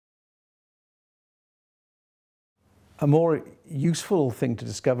A more useful thing to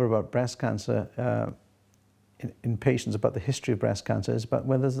discover about breast cancer in patients about the history of breast cancer is about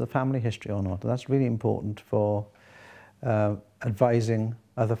whether there's a family history or not. That's really important for advising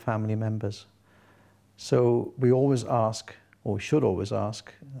other family members. So we always ask, or we should always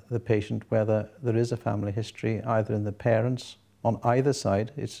ask, the patient whether there is a family history either in the parents on either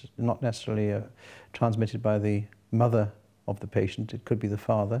side. It's not necessarily transmitted by the mother of the patient, it could be the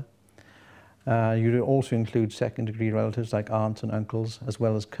father. You also include second-degree relatives like aunts and uncles, as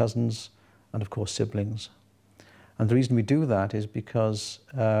well as cousins and, of course, siblings. And the reason we do that is because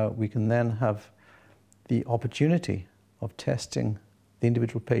we can then have the opportunity of testing the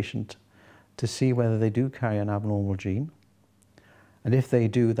individual patient to see whether they do carry an abnormal gene. And if they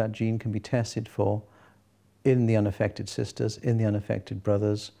do, that gene can be tested for in the unaffected sisters, in the unaffected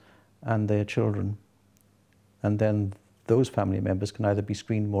brothers, and their children. And then those family members can either be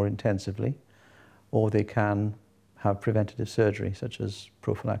screened more intensively, or they can have preventative surgery, such as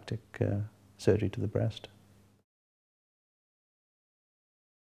prophylactic surgery to the breast.